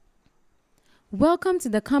Welcome to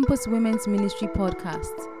the Campus Women's Ministry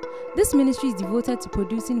podcast. This ministry is devoted to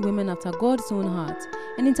producing women after God's own heart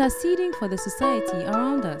and interceding for the society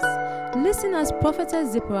around us. Listen as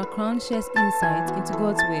Prophetess Zipporah Crown shares insight into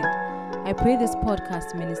God's word. I pray this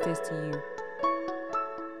podcast ministers to you.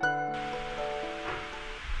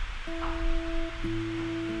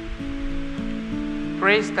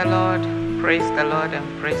 Praise the Lord, and praise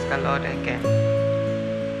the Lord again.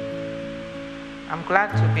 I'm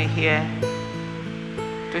glad to be here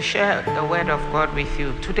to share the word of God with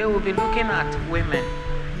you. Today we'll be looking at women.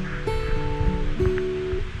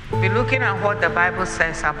 We'll be looking at what the Bible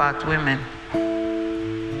says about women.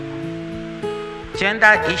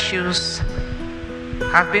 Gender issues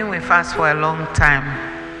have been with us for a long time,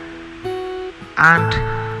 and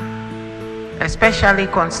especially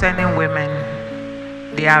concerning women,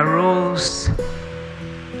 their roles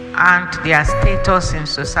and their status in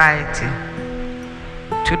society.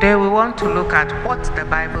 Today we want to look at what the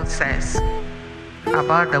Bible says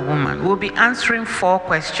about the woman. We'll be answering 4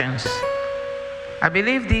 questions. I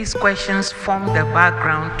believe these questions form the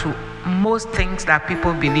background to most things that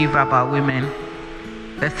people believe about women.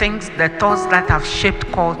 The thoughts that have shaped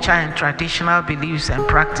culture and traditional beliefs and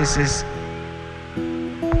practices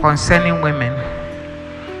concerning women.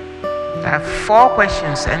 There are 4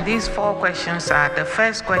 questions, and these 4 questions are: the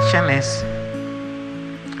first question is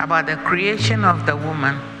about the creation of the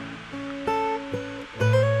woman.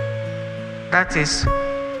 That is,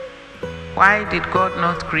 why did God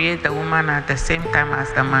not create the woman at the same time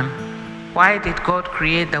as the man? Why did God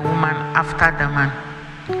create the woman after the man?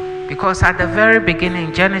 Because at the very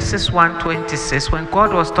beginning, Genesis 1:26, when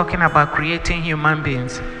God was talking about creating human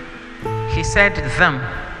beings, he said them.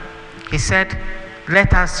 He said,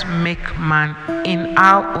 let us make man in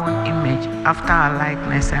our own image, after our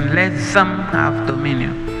likeness, and let them have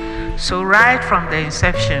dominion. So right from the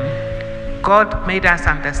inception, God made us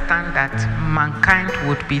understand that mankind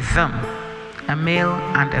would be them, a male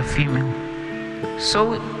and a female.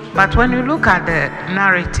 But when you look at the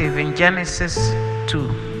narrative in Genesis 2,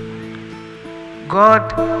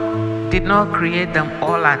 God did not create them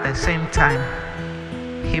all at the same time.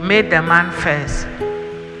 He made the man first.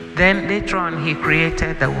 Then later on, he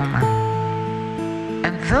created the woman.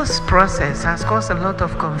 And this process has caused a lot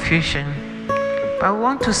of confusion. But we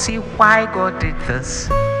want to see why God did this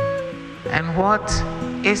and what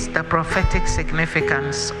is the prophetic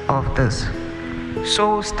significance of this.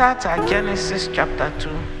 So we'll start at Genesis chapter 2.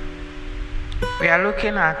 We are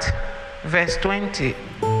looking at verse 20.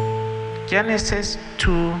 Genesis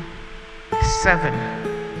 2:7.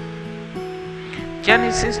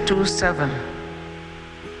 Genesis 2:7.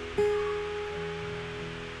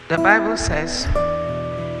 The Bible says,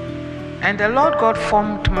 and the Lord God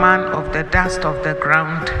formed man of the dust of the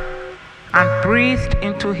ground and breathed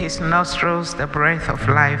into his nostrils the breath of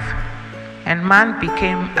life, and man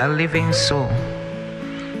became a living soul.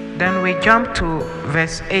 Then we jump to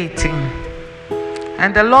verse 18.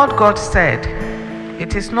 And the Lord God said,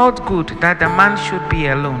 it is not good that the man should be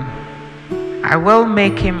alone. I will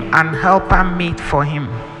make him an helper meet for him.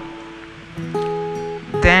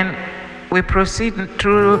 Then we proceed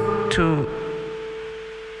through to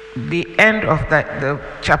the end of the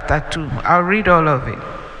chapter 2. I'll read all of it.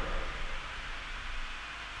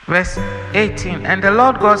 Verse 18. And the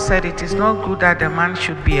Lord God said, it is not good that the man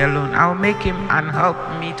should be alone. I'll make him an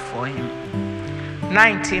helpmeet for him.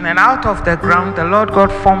 19. And out of the ground the Lord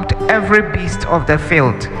God formed every beast of the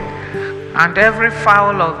field and every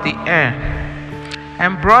fowl of the air,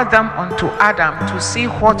 and brought them unto Adam to see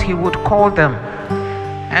what he would call them.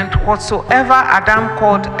 And whatsoever Adam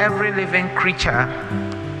called every living creature,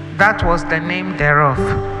 that was the name thereof.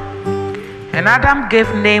 And Adam gave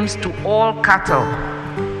names to all cattle,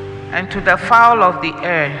 and to the fowl of the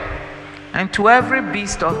air, and to every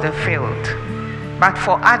beast of the field. But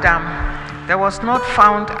for Adam there was not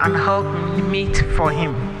found an helpmeet for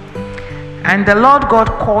him. And the Lord God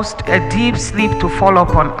caused a deep sleep to fall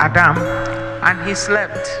upon Adam, and he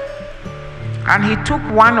slept. And he took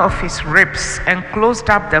one of his ribs and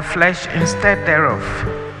closed up the flesh instead thereof.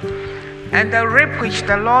 And the rib which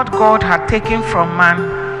the Lord God had taken from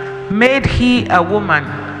man made he a woman,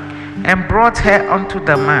 and brought her unto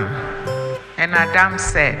the man. And Adam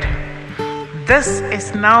said, this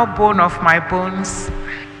is now bone of my bones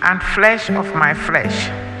and flesh of my flesh.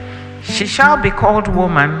 She shall be called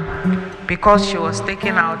woman, because she was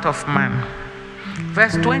taken out of man.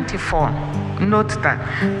 Verse 24, note that,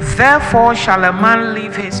 therefore shall a man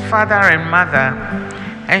leave his father and mother,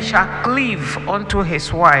 and shall cleave unto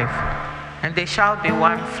his wife, and they shall be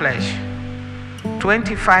one flesh.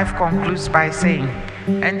 25 concludes by saying,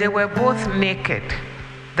 and they were both naked,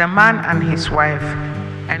 the man and his wife,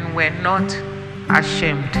 and were not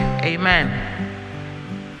ashamed. Amen.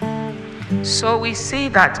 So we see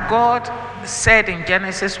that God said in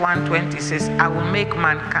Genesis 1:26, I will make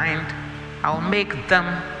mankind, I will make them,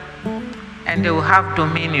 and they will have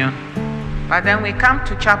dominion. But then we come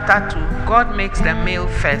to chapter 2, God makes the male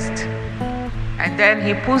first, and then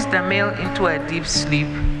he puts the male into a deep sleep.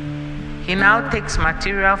 He now takes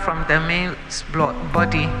material from the male's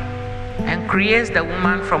body and creates the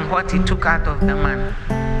woman from what he took out of the man.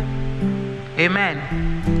 Amen.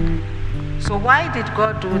 So why did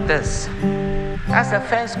God do this? That's the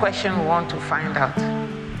first question we want to find out.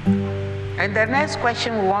 And the next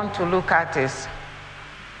question we want to look at is,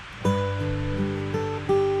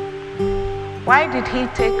 why did he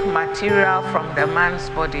take material from the man's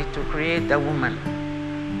body to create the woman?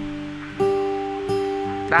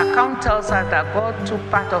 The account tells us that God took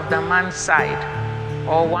part of the man's side,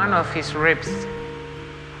 or one of his ribs,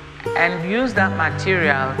 and used that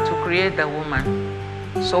material to create the woman.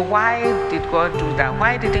 So why did God do that?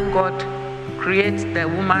 Why didn't God create the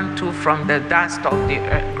woman too from the dust of the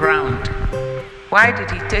ground? Why did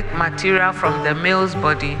he take material from the male's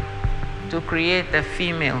body to create the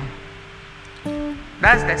female?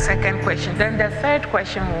 That's the second question. Then the third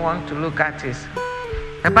question we want to look at is,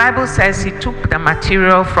 the Bible says he took the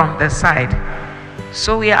material from the side.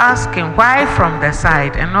 So we are asking, why from the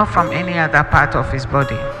side and not from any other part of his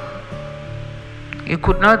body? It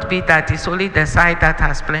could not be that it's only the side that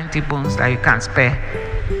has plenty bones that you can spare.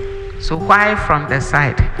 So why from the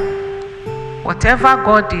side? Whatever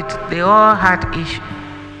God did, they all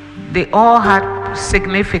had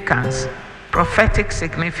significance, prophetic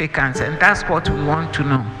significance, and that's what we want to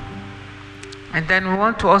know. And then we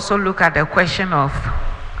want to also look at the question of,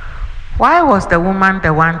 why was the woman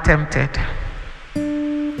the one tempted?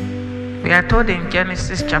 We are told in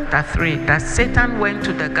Genesis chapter 3 that Satan went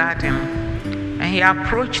to the garden and he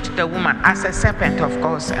approached the woman as a serpent, of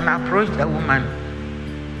course, and approached the woman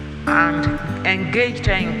and engaged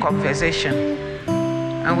her in conversation.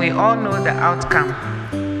 And we all know the outcome,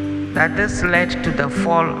 that this led to the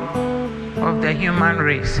fall of the human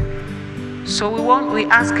race. So we're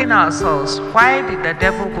asking ourselves, why did the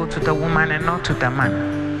devil go to the woman and not to the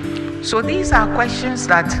man? So these are questions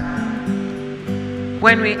that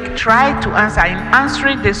when we try to answer, in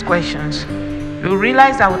answering these questions, you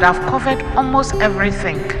realize I would have covered almost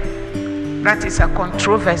everything that is a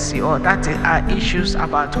controversy or that are issues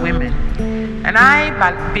about women. And I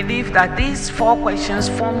believe that these 4 questions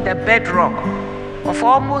form the bedrock of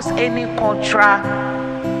almost any cultural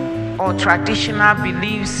or traditional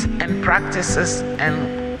beliefs and practices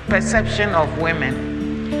and perception of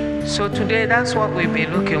women. So today, that's what we'll be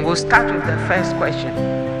looking. We'll start with the first question.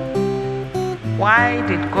 Why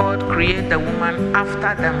did God create the woman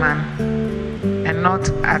after the man and not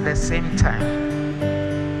at the same time?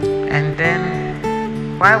 And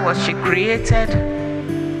then, why was she created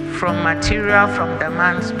from material from the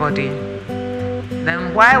man's body?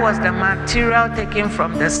 Then why was the material taken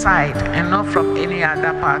from the side and not from any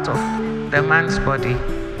other part of the man's body?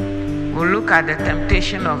 We'll look at the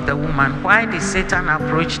temptation of the woman. Why did Satan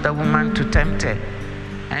approach the woman to tempt her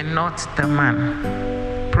and not the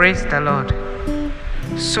man? Praise the Lord.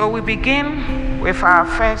 So we begin with our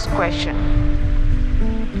first question.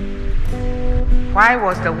 Why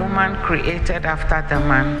was the woman created after the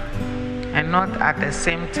man and not at the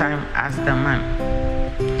same time as the man?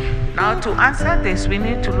 Now, to answer this, we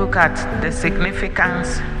need to look at the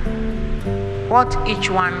significance, what each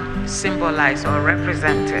one symbolized or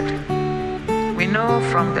represented. We know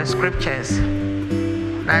from the scriptures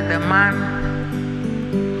that the man,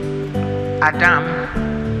 Adam,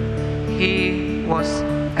 he was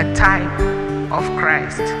a type of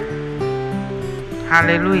Christ.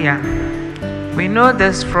 Hallelujah. We know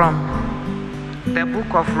this from the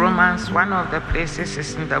book of Romans. One of the places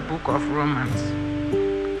is in the book of Romans.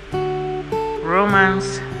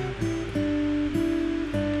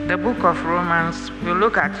 The book of Romans, we'll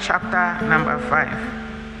look at chapter number 5.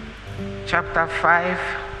 Chapter 5,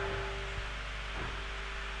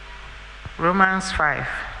 Romans 5.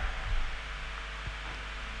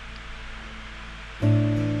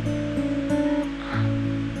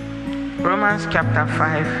 Romans chapter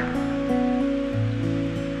 5.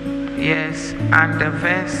 Yes, and the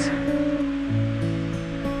verse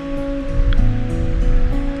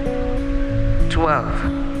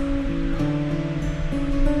 12.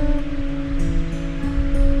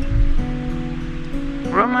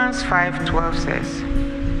 Romans 5:12 says,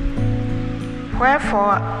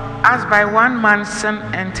 wherefore, as by one man sin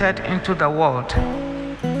entered into the world,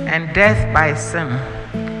 and death by sin,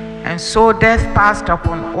 and so death passed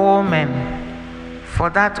upon all men, For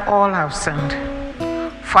that all have sinned.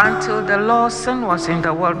 For until the law, sin was in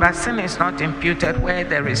the world, but sin is not imputed where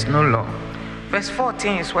there is no law. Verse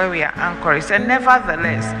 14 is where we are anchored. It said,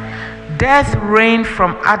 nevertheless, death reigned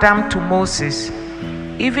from Adam to Moses,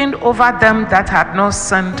 even over them that had not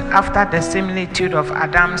sinned after the similitude of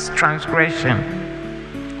Adam's transgression,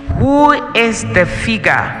 who is the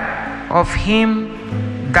figure of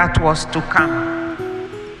him that was to come.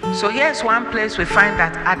 So here's one place we find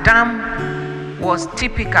that Adam was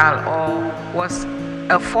typical or was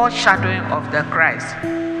a foreshadowing of the Christ,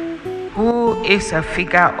 who is a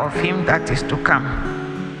figure of him that is to come.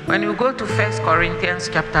 When you go to 1 Corinthians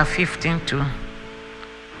chapter 15 too,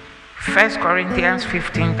 1 Corinthians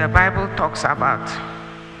 15, the Bible talks about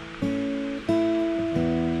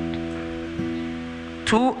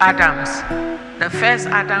two Adams. The first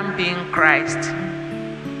Adam being Christ.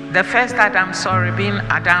 The first Adam, being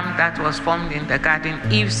Adam that was formed in the garden,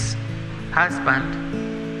 Eve's husband.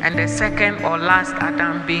 And the second or last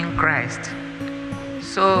Adam being Christ.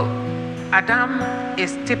 So Adam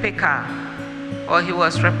is typical, or he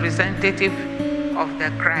was representative of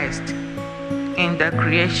the Christ in the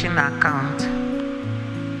creation account.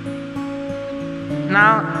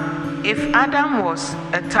 Now, if Adam was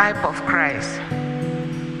a type of Christ,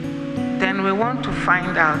 then we want to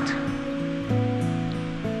find out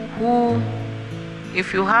who,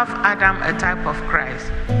 if you have Adam a type of Christ,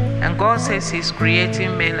 and God says he's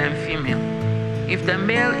creating male and female, if the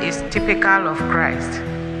male is typical of Christ,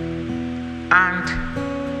 and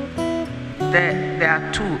there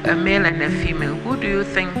are two, a male and a female, who do you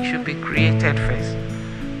think should be created first?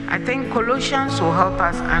 I think Colossians will help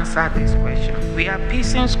us answer this question. We are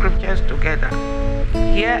piecing scriptures together,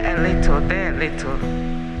 here a little, there a little,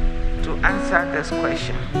 to answer this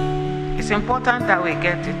question. It's important that we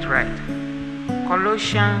get it right.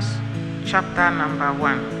 Colossians chapter number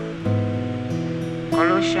 1.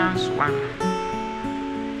 Colossians 1.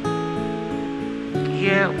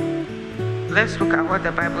 Here, let's look at what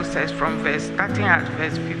the Bible says starting at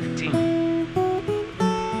verse 15.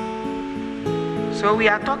 So we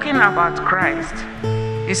are talking about Christ.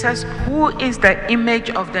 It says, who is the image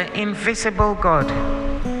of the invisible God?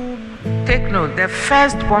 Take note, the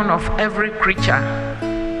firstborn of every creature.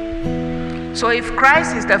 So if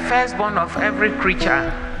Christ is the firstborn of every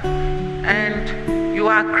creature, and you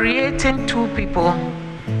are creating two people,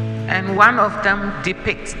 and one of them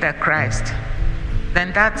depicts the Christ,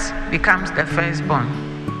 then that becomes the firstborn,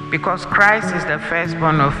 because Christ is the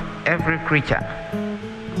firstborn of every creature.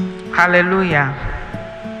 Hallelujah.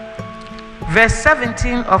 Verse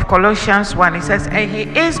 17 of Colossians 1, it says, and he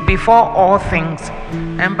is before all things,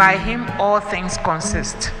 and by him all things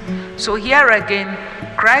consist. So here again,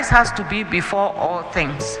 Christ has to be before all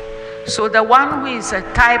things. So the one who is a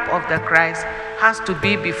type of the Christ has to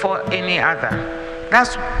be before any other.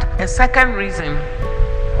 That's a second reason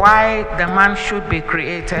why the man should be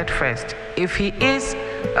created first. If he is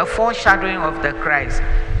a foreshadowing of the Christ,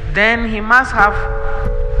 then he must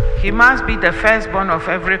be the firstborn of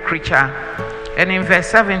every creature. And in verse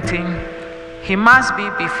 17, he must be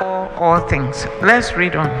before all things. Let's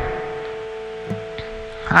read on.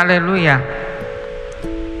 Hallelujah.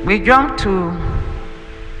 We jump to,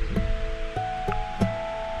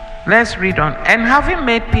 let's read on. And having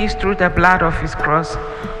made peace through the blood of his cross,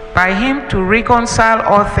 by him to reconcile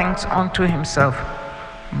all things unto himself.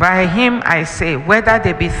 By him I say, whether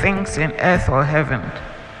they be things in earth or heaven.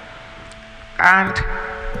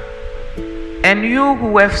 And you who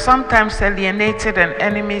were sometimes alienated and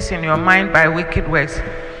enemies in your mind by wicked works,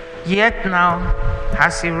 yet now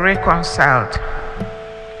has he reconciled.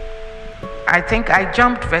 I think I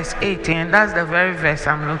jumped verse 18, that's the very verse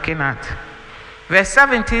I'm looking at. Verse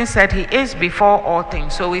 17 said he is before all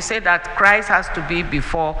things. So we say that Christ has to be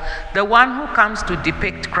before. The one who comes to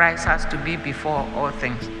depict Christ has to be before all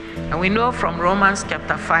things. And we know from Romans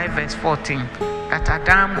chapter 5 verse 14 that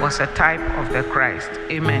Adam was a type of the Christ.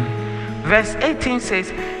 Amen. Verse 18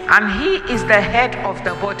 says, and he is the head of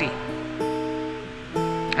the body.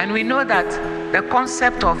 And we know that the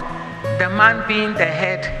concept of the man being the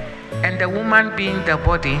head and the woman being the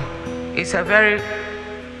body is a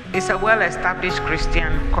well-established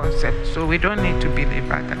Christian concept, so we don't need to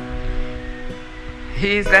belabor that.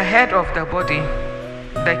 He is the head of the body,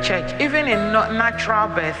 the church. Even in natural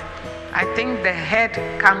birth, I think the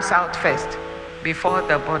head comes out first before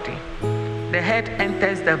the body. The head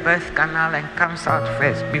enters the birth canal and comes out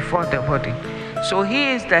first before the body. So he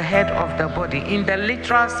is the head of the body. In the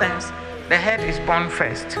literal sense, the head is born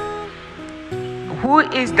first. Who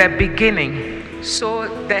is the beginning? So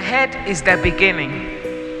the head is the beginning.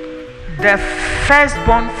 The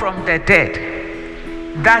firstborn from the dead.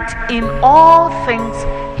 that in all things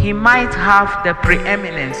he might have the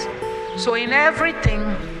preeminence. So in everything,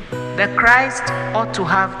 the Christ ought to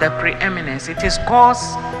have the preeminence. It is God's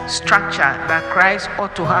structure that Christ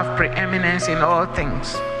ought to have preeminence in all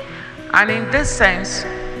things. And in this sense,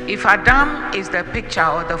 if Adam is the picture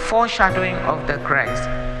or the foreshadowing of the Christ,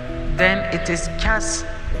 then it is just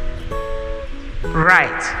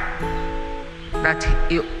right that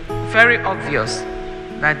very obvious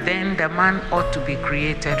that then the man ought to be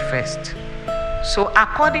created first. So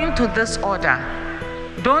according to this order,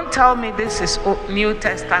 don't tell me this is New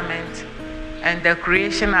Testament and the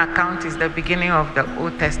creation account is the beginning of the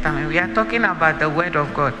Old Testament. We are talking about the Word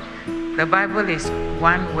of God. The Bible is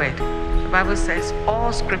one word. The Bible says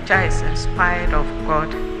all scripture is inspired of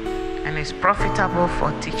God and is profitable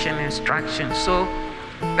for teaching instruction. So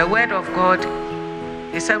the Word of God,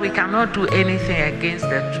 he said we cannot do anything against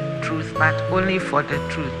the truth, but only for the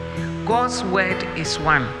truth. God's word is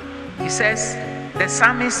one. He says, the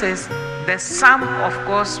psalmist says, the sum of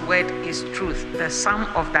God's word is truth. The sum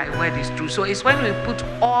of thy word is truth. So it's when we put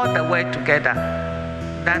all the word together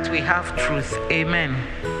that we have truth. Amen.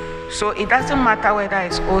 So it doesn't matter whether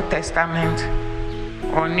it's Old Testament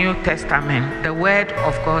or New Testament. The word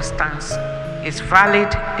of God stands. It's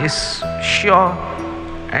valid, it's sure,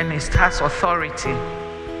 and it has authority.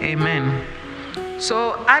 Amen.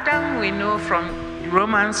 So Adam, we know from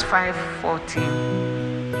Romans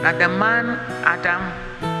 5:14 that the man Adam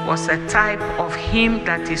was a type of him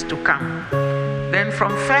that is to come. Then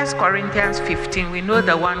from 1 Corinthians 15, we know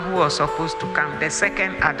the one who was supposed to come, the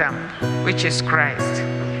second Adam, which is Christ.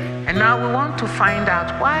 And now we want to find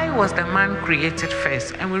out, why was the man created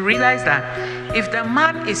first? And we realize that if the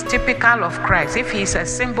man is typical of Christ, if he's a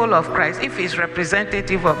symbol of Christ, if he's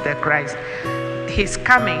representative of the Christ, his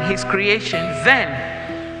coming, his creation, then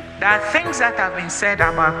there are things that have been said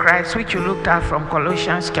about Christ, which you looked at from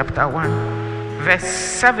Colossians chapter 1. Verse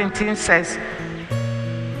 17 says,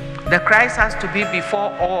 the Christ has to be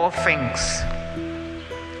before all things.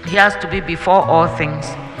 He has to be before all things.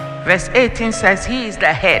 Verse 18 says he is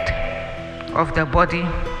the head of the body.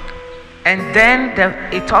 And then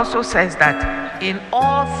it also says that in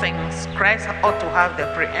all things, Christ ought to have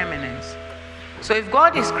the preeminence. So if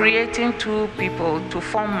God is creating two people to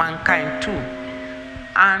form mankind, two,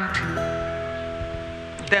 and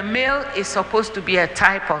the male is supposed to be a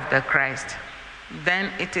type of the Christ,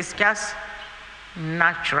 then it is just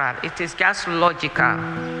natural, it is just logical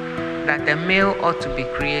that the male ought to be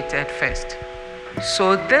created first.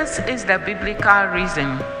 So this is the biblical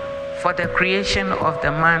reason for the creation of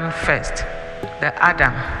the man first, the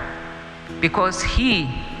Adam, because he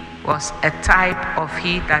was a type of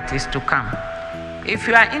he that is to come. If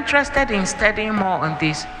you are interested in studying more on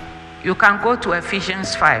this, you can go to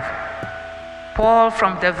Ephesians 5. Paul,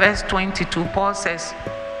 from the verse 22, Paul says,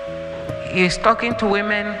 he's talking to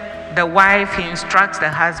women, the wife, he instructs the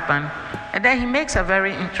husband, and then he makes a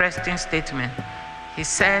very interesting statement. He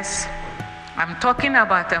says, I'm talking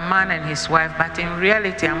about a man and his wife, but in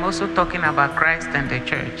reality, I'm also talking about Christ and the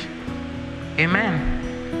church.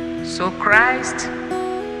 Amen. So Christ,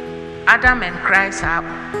 Adam and Christ are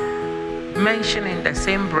mentioned in the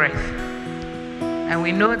same breath. And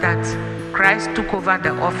we know that Christ took over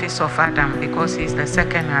the office of Adam because he's the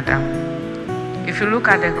second Adam. If you look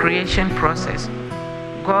at the creation process,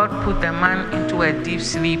 God put the man into a deep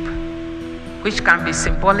sleep, which can be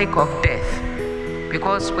symbolic of death.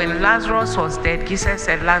 Because when Lazarus was dead, Jesus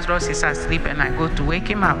said, Lazarus is asleep and I go to wake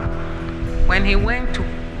him up. When he went to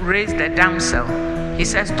raise the damsel, he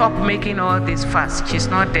said, stop making all this fuss. She's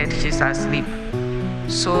not dead, she's asleep.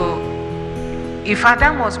 So if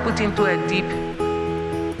Adam was put into a deep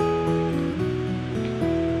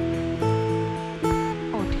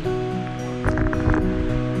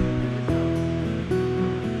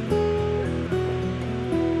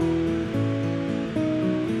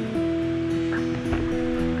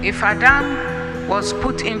If Adam was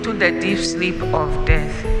put into the deep sleep of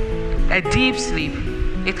death, a deep sleep,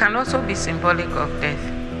 it can also be symbolic of death.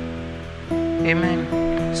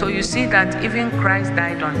 Amen. So you see that even Christ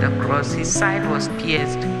died on the cross, his side was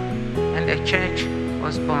pierced, and the church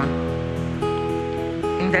was born.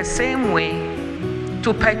 In the same way,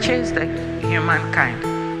 to purchase the humankind.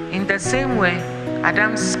 In the same way,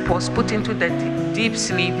 Adam was put into the deep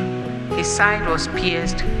sleep, his side was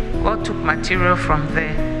pierced. God took material from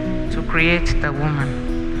there to create the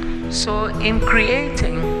woman. So in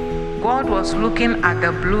creating, God was looking at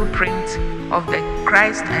the blueprint of the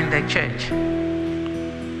Christ and the church.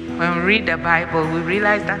 When we read the Bible, we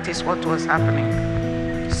realize that is what was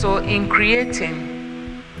happening. So in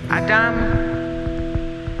creating, Adam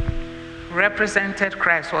represented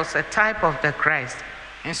Christ, was a type of the Christ.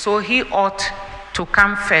 And so he ought to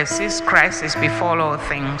come first, since Christ is before all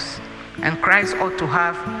things. And Christ ought to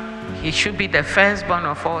he should be the firstborn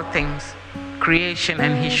of all things, creation,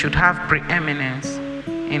 and he should have preeminence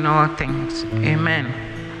in all things. Amen.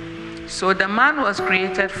 So the man was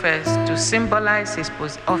created first to symbolize his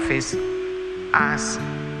office as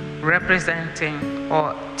representing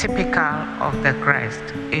or typical of the Christ.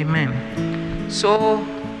 Amen. So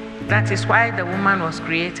that is why the woman was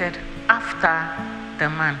created after the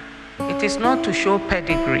man. It is not to show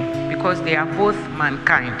pedigree, because they are both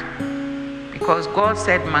mankind. Because God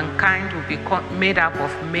said mankind will be made up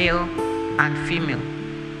of male and female.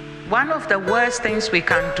 One of the worst things we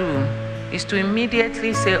can do is to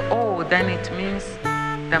immediately say, oh, then it means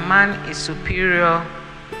the man is superior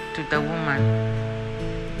to the woman.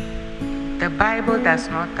 The Bible does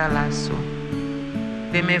not tell us so.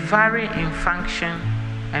 They may vary in function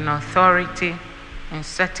and authority in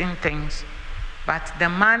certain things, but the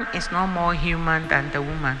man is no more human than the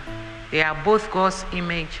woman. They are both God's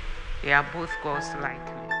image. They are both God's likeness.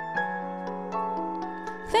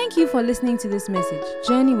 Thank you for listening to this message.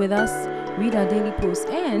 Journey with us, read our daily posts,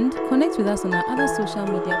 and connect with us on our other social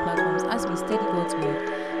media platforms as we study God's word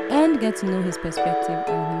and get to know his perspective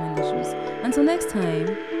on human issues. Until next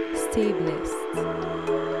time, stay blessed.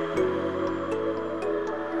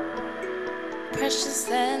 Precious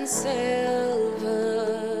than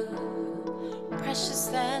silver, precious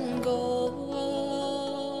than gold,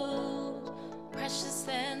 precious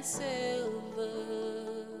than silver.